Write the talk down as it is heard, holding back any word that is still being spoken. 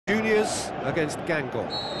Rangers against Guingamp.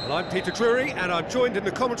 Well, I'm Peter Drury, and I'm joined in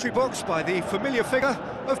the commentary box by the familiar figure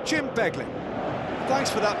of Jim Beglin. Thanks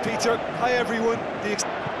for that, Peter. Hi, everyone.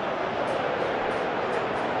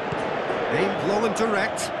 Aimed long and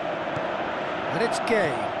direct, and it's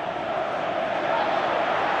Gay.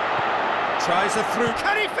 Tries a through.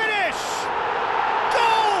 Can he finish?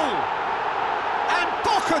 Goal! And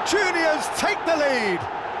Boca Juniors take the lead.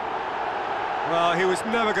 Well, he was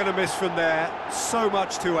never going to miss from there. So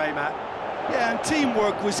much to aim at. Yeah, and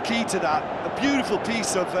teamwork was key to that. A beautiful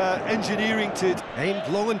piece of engineering to... Aimed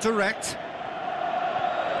long and direct.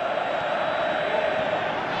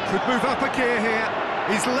 Could move up a gear here.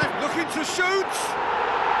 He's left looking to shoot.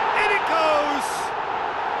 In it goes.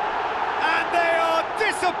 And they are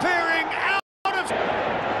disappearing out of...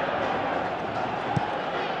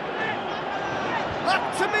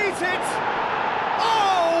 Up to meet it.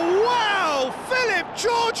 Oh, wow! Filip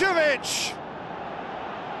Djordjevic!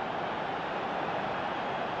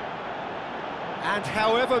 And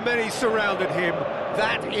however many surrounded him,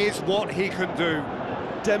 that is what he can do.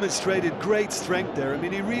 Demonstrated great strength there. I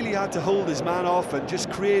mean, he really had to hold his man off and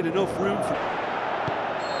just create enough room for...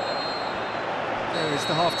 There is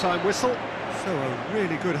the half-time whistle. So a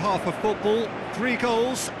really good half of football. 3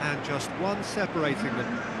 goals and just one separating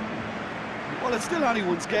them. Well, it's still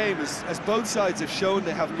anyone's game, as both sides have shown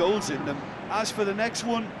they have goals in them. As for the next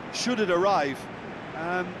one, should it arrive,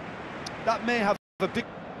 that may have a big...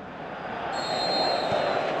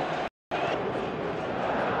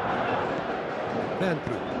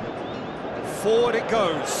 Forward it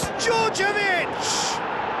goes. Djordjevic!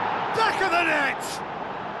 Back of the net!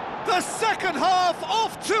 The second half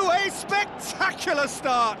off to a spectacular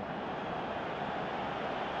start.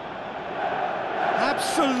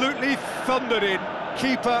 Absolutely thundered in.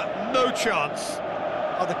 Keeper, no chance.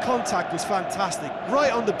 Oh, the contact was fantastic.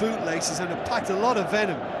 Right on the bootlaces, and it packed a lot of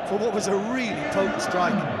venom for what was a really potent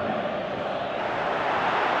strike.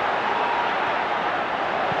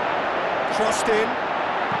 Crossed in.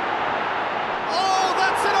 Oh,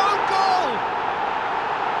 that's an own goal!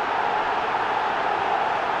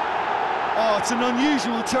 Oh, it's an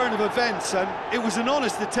unusual turn of events, and it was an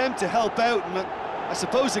honest attempt to help out, and I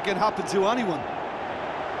suppose it can happen to anyone.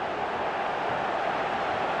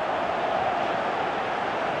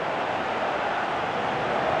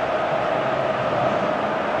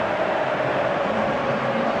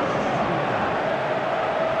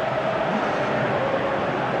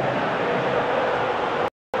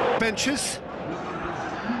 Benches.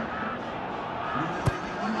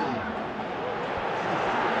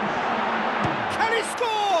 Can he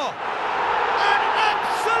score? An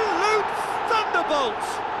absolute thunderbolt!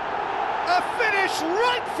 A finish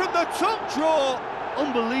right from the top draw.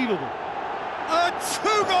 Unbelievable. A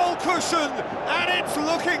 2-goal cushion, and it's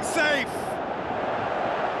looking safe.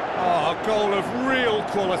 Oh, a goal of real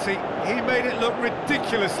quality. He made it look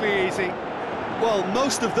ridiculously easy. Well,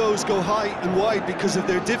 most of those go high and wide because of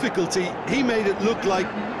their difficulty. He made it look like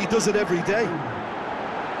he does it every day.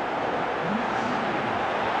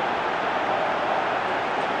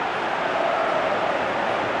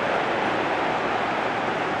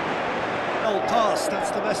 Well passed, that's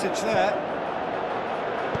the message there.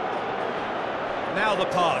 Now the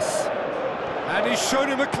pass. And he's shown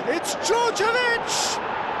him it's Djordjevic!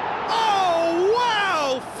 Oh,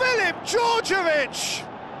 wow! Filip Djordjevic!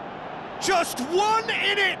 Just one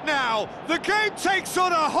in it now. The game takes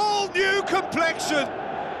on a whole new complexion.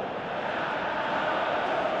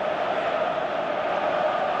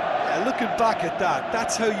 Yeah, looking back at that,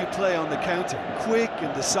 that's how you play on the counter. Quick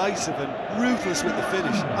and decisive and ruthless with the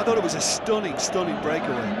finish. I thought it was a stunning, stunning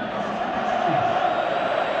breakaway.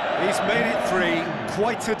 He's made it 3.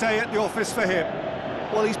 Quite a day at the office for him.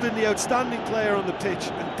 Well, he's been the outstanding player on the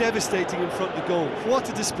pitch and devastating in front of the goal. What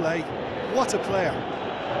a display. What a player.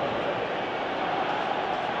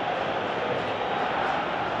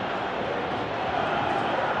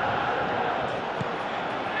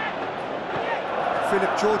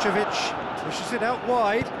 Filip Djordjevic pushes it out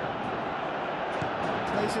wide.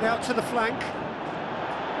 Plays it out to the flank.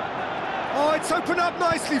 Oh, it's opened up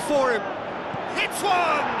nicely for him. Hits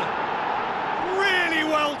one! Really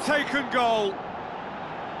well taken goal.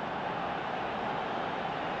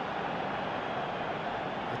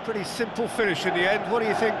 A pretty simple finish in the end. What do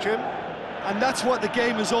you think, Jim? And that's what the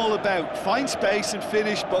game is all about. Find space and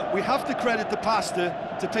finish, but we have to credit the passer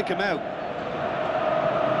to pick him out.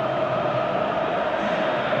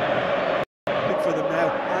 For them now,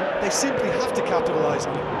 and they simply have to capitalise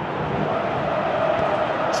on it.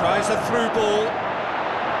 Tries a through ball.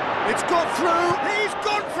 It's got through. He's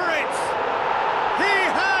gone for it. He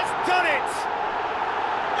has done it.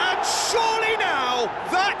 And surely now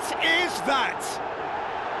that is that?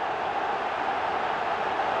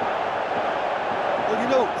 Well, you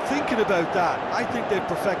know, thinking about that, I think they've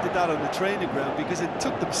perfected that on the training ground, because it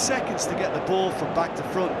took them seconds to get the ball from back to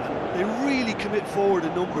front, and they really commit forward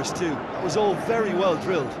in numbers too. That was all very well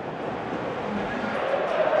drilled.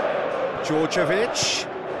 Djordjevic,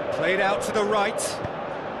 played out to the right,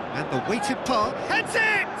 and the weighted pass, heads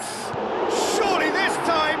it! Surely this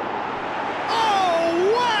time!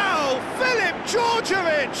 Oh, wow! Philip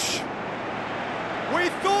Djordjevic! We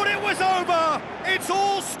thought it was over! It's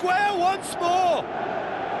all square once more!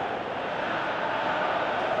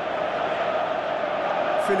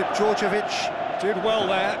 Philip Djordjevic did well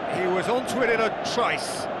there. He was onto it in a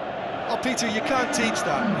trice. Oh, Peter, you can't teach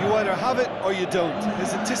that. You either have it or you don't.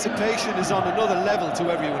 His anticipation is on another level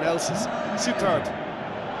to everyone else's. Superb.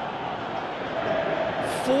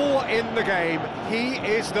 4 in the game. He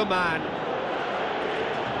is the man.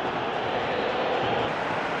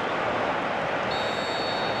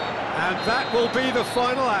 And that will be the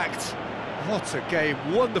final act. What a game.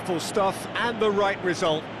 Wonderful stuff and the right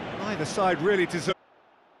result. Neither side really deserves.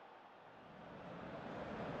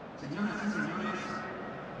 Señoras y señores,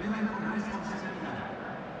 deben con responsabilidad.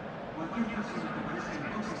 Cualquier persona que parezca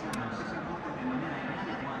intoxicada o se comporte de manera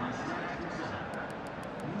inadecuada será expulsada.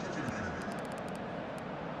 Muchas gracias.